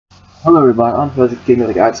Hello everybody, I'm Professor King of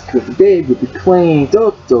the Gods Crew. Today we'll be playing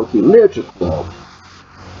Doki Doki Literature Club.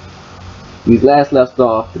 We last left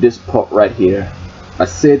off with this part right here. I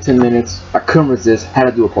said 10 minutes, I couldn't resist, had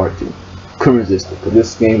to do a part 2. Couldn't resist it, because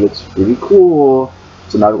this game looks really cool.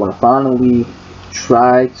 So now we're going to finally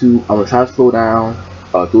try to slow down,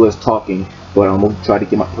 do less talking, but I'm going to try to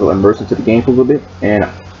get my immersion into the game for a little bit, and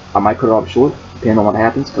I might cut it off short, depending on what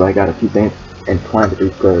happens, because I got a few things and plan to do,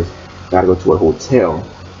 because I gotta go to a hotel.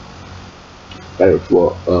 Gotta go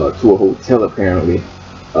to a hotel apparently.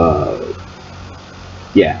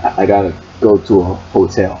 Yeah, I gotta go to a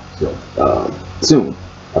hotel. So soon.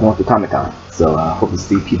 I went to Comic-Con, so I hope to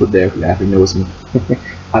see people there who happen to notice me.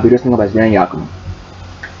 I'll be dressing up as Ran Yakuma.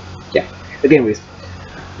 Yeah. But anyways,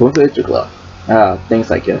 going to the Literature Club. Thanks,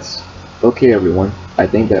 I guess. Okay, everyone. I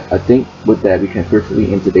think with that we can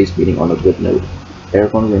virtually end today's meeting on a good note.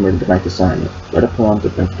 Everyone remember tonight's assignment. Write a poem to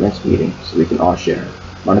French meeting so we can all share.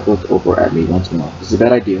 Monica looked over at me once more. This is a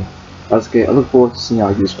bad idea. That's okay. I look forward to seeing how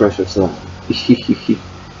you express yourself.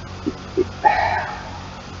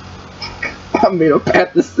 I made a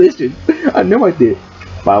bad decision. I know I did.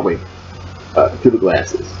 By the way, to the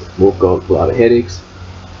glasses. Woke up with a lot of headaches.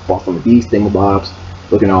 Bought some of these thingamabobs.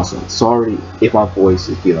 Looking awesome. Sorry if my voice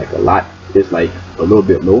is like it's like a little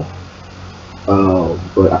bit low.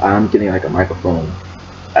 But I'm getting like a microphone.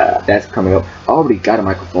 That's coming up. I already got a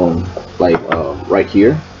microphone like right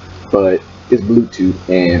here, but it's Bluetooth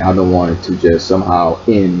and I don't want it to just somehow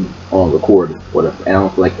end on recording whatever, and I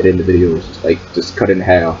don't feel like editing the videos, just cut it in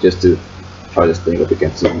half just to try this thing up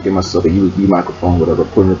again. So I'm give myself a USB microphone, whatever,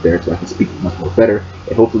 putting it there so I can speak much more better,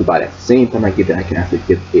 and hopefully by that same time I get that I can actually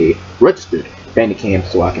get a registered Bandicam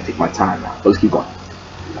so I can take my time now. But let's keep going.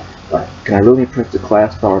 Alright, can I really impress the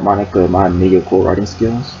class for Monica my mediocre writing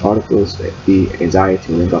skills? Articles the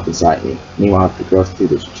anxiety ring up inside me. Meanwhile, the girls do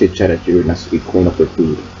this chit chat at you and that's to clean up their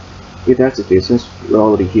food. If that's the case, since we're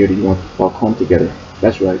already here, do you want to walk home together?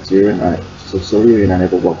 That's right, Zira and I. So Zira and I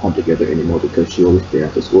never walk home together anymore because she always stay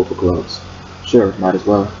after school for clubs. Sure, might as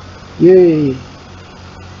well. Yay!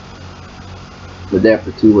 But that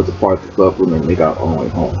for two was a part of the club room and we got our own way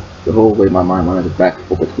home. The whole way my mind wanted to back and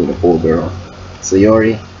forth between the four girls.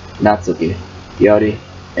 Sayori, Natsuki, Yari,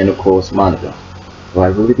 and of course Monica. Will I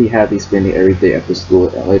really be happy spending every day after school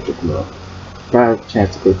at Literature Club? If I have a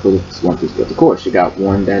chance to go for this one piece, of course you got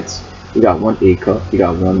one you got one A cup, you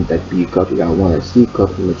got one that B cup, you got one that C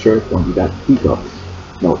cup, and the church one you got D cup.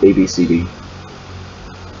 No, A, B, C, D.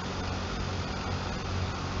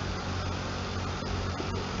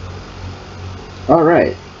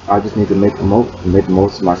 Alright, I just need to make the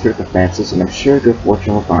most of my circumstances, and I'm sure good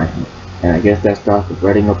fortune will find me. And I guess that starts with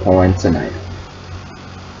writing a poem tonight.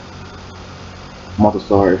 I'm also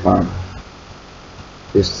sorry if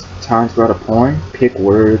it's time to write a poem. Pick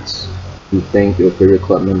words you think your favorite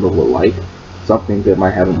club member will like. Something that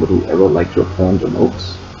might happen with whoever likes your poem the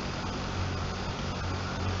most.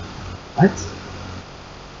 What?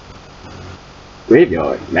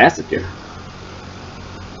 Graveyard Massacre.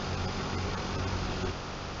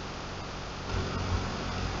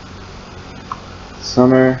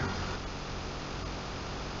 Summer.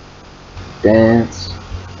 Dance,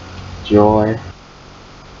 joy,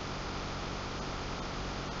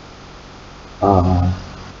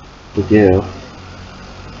 forgive,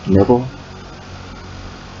 nibble,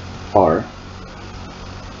 heart,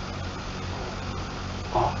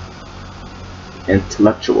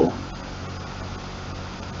 intellectual,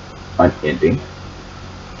 unending,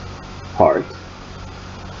 heart,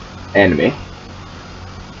 anime,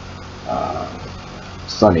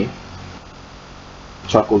 sunny,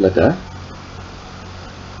 chocolate.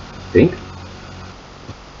 Think.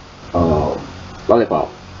 Lollipop.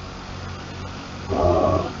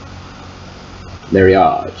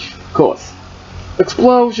 Marriage. Of course.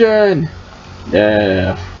 Explosion!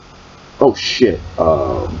 Yeah. Oh shit.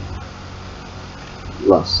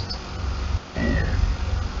 Lust. And.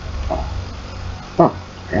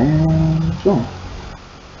 And so.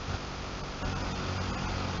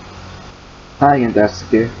 Hi,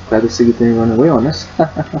 Investigator. Glad to see you didn't run away on us.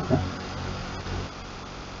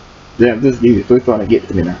 Damn, this game is really trying to get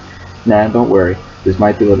to me now. Nah, don't worry. This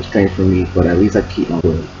might be a little strange for me, but at least I keep my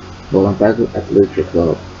word. Well, I'm back at the Literature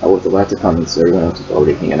Club. I was the last to come in, so everyone else is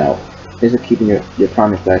already hanging out. Thanks for keeping your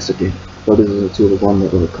promise back, okay? Well, this is a tool of one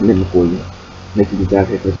of a commitment for you. Making you back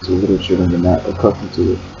here to literature when you're not accustomed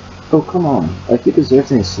to it. Oh, come on. Like, you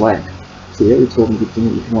deserve any slack. See, you already told me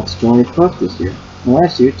you want to join your club this year. And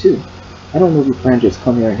last year, too. I don't know if you plan to just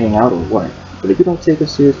come here and hang out or what, but if you don't take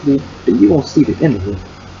us seriously, then you won't see the end of it.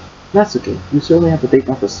 That's okay. You certainly have to take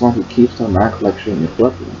off the son who keeps on my collection in your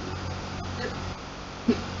club room.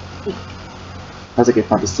 Natsuki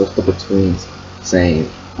found herself stuck between saying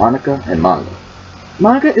Monica and manga.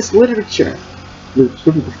 Manga is literature.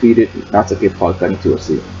 Swiftly defeated, Natsuki Paul got into her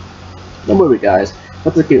seat. Don't worry guys,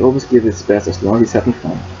 Natsuki always gives his best as long as he's having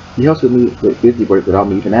fun. He helps with me with busy work without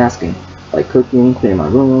me even asking, like cooking, cleaning my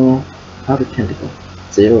room. How dependable.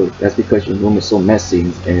 Say, oh, that's because your room is so messy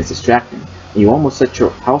and it's distracting, and you almost set your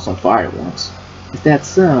house on fire once. Is that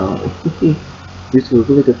so? You two are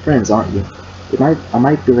really good friends, aren't you? I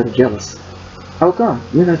might be a little jealous. How come?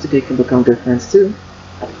 You and Natsuki can become good friends too.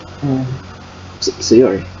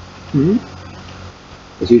 Sayori.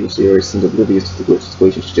 As usual, Sayori seems oblivious to the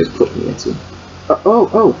situation she just put me into.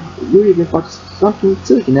 You even thought something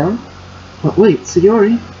too, you know? But wait,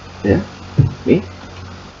 Sayori? Yeah? Me?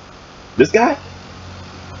 This guy?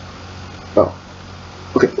 Oh.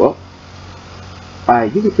 Okay, well. I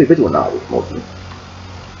usually play visual novels mostly.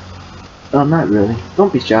 Not really.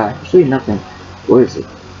 Don't be shy. I'll show you nothing. What is it?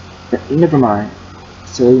 Never mind.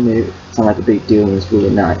 So you made it sound like a big deal and it's really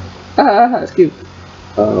not. That's cute.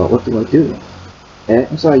 What do I do?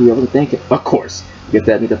 I'm sorry, you wasn't thinking. Of course. Get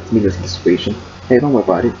that meet up to me this situation. Hey, don't worry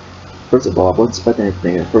about it. First of all, I wasn't expecting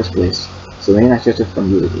anything in the first place. So the nice gesture from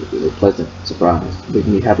you is a pleasant surprise,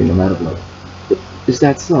 making me happy no matter what. Is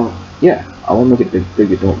that so? Yeah, I won't make it big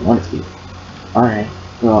you don't want it to be. Alright,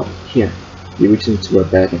 well, here. You reached into her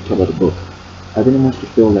bag and pulled out a book. I didn't want you to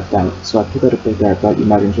feel left out, so I picked out a book that I thought you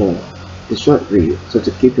might enjoy. It's a short read, so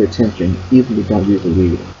to keep your attention, even if you don't usually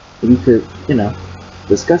read it. And you could,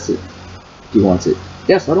 discuss it. Do you want it?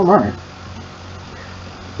 Yes, I don't mind.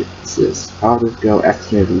 Sis, how this girl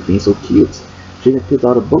asks me to be so cute. She can pick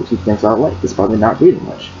out a book she thinks I like, despite me not reading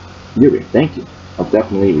much. Yuri, thank you. I'll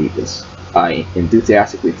definitely read this. I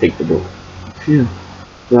enthusiastically take the book. Phew.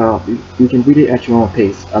 Well, you can read it at your own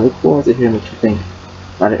pace. I look forward to hearing what you think.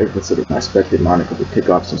 Not everyone sort of expected Monica to pick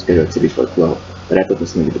up some scheduled activities for the club, but I thought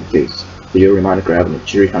this needed to be the case. So Yuri and Monica are having a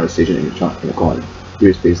cheery conversation in the corner.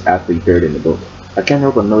 Yuri's face aptly buried in the book. I can't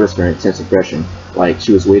help but notice her intense expression, like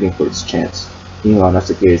she was waiting for this chance. Meanwhile,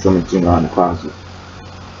 Natsuki is rummaging around the closet.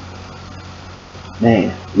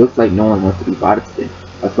 Man, looks like no one wants to be bothered today.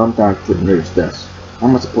 I thumbed down to the nearest desk. How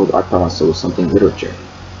am I supposed I thought myself was something literature,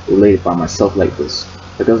 related by myself like this?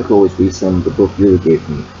 I guess I could always read some of the book Yuri gave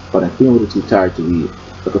me, but I'm feeling a little too tired to read.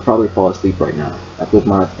 I could probably fall asleep right now. I put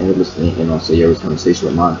my and listening in on Sayori's conversation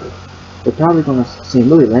with Monica. They're probably gonna seem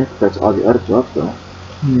really lame compared to all the other jobs though.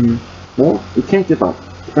 Well, we can't give up.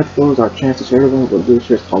 The festivals are a chance to share everyone what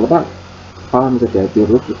literature is all about. The problem is that the idea of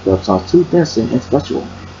literature club sounds too dense and intellectual,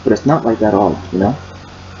 but it's not like that at all, you know?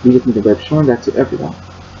 We just need to be showing that to everyone.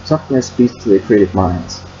 Something that speaks to their creative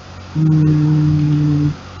minds.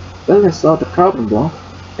 Doesn't solve the problem though.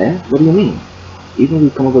 Eh? What do you mean? Even if we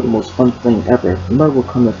come up with the most fun thing ever, the number will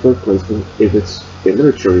come in third place if it's a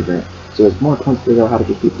literature event. So it's more important to figure out how to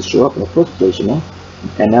get people to show up in the first place, you know?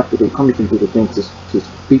 And after they come, you can do the things to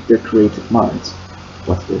speak their creative minds.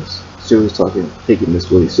 What's this? Serious talking, taking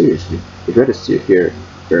this really seriously. It's better to sit here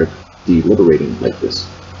or deliberating like this.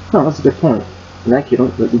 Huh, that's a good point. In that case,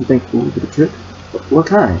 don't you think food would be the trick? What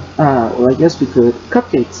kind? Well, I guess we could.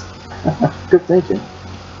 Cupcakes! Good thinking.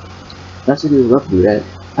 Natsuki would love to do that.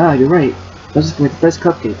 You're right. Let's just make the fresh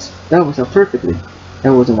cupcakes. That works out perfectly.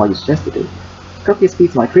 That wasn't why you suggested it. Cupcakes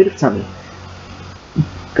feeds my creative tummy.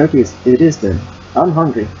 Cupcakes, it is then. I'm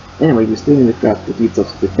hungry. Anyway, we still need to grab the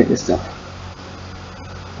details of the fitness stuff.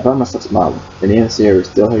 I found myself smiling. The name of Sarah is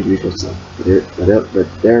still her usual self,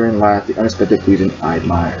 but therein lies the unexpected reason I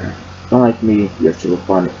admire her. Unlike me, yet she will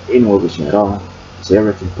find any motivation at all.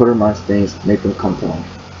 Sarah can put her mind to things and make them come to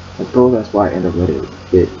life. I suppose that's why I end up letting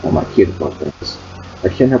it on my kid about things. I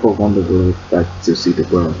can't help but wonder to see the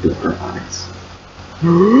world through her eyes.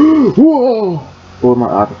 Whoa! Over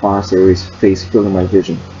my eye to find Sarah's face filling my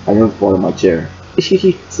vision. I nearly fall in my chair.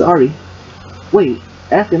 Sorry. Wait,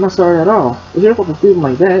 actually I'm not sorry at all. If you're supposed to feel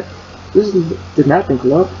like that, this is the napping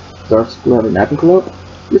club. Dark school have a napping club?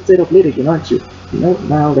 You stayed up late again, aren't you? You know,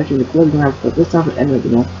 now that you're in the club, you're gonna have this time for ending,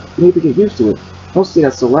 you know. You need to get used to it. Don't say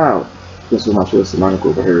that so loud. This was my choice to Monica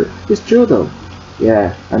overheard. It's true though.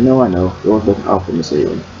 Yeah, I know. You're always looking out for Miss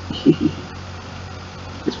Ayron.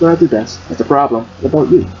 It's what I do best. That's the problem. What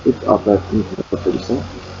about you? It's all that you for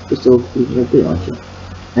yourself. You're still right there, aren't you?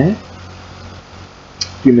 Eh?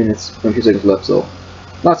 A few minutes, and a few seconds left, so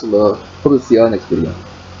lots of love. Hope to see y'all next video.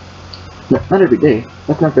 No, not every day.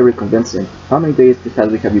 That's not very convincing. How many days this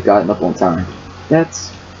week have you gotten up on time?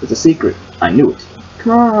 It's a secret. I knew it.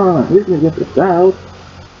 Come on, we can get this out.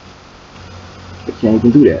 I can't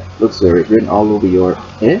even do that. Look, sir, it's written all over your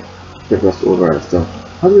head. The rest over our stuff.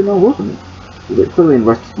 How do you know what me? You were clearly in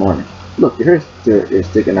rush this morning. Look, your hair is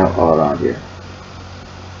sticking out all around here.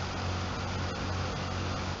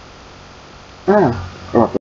 Ah.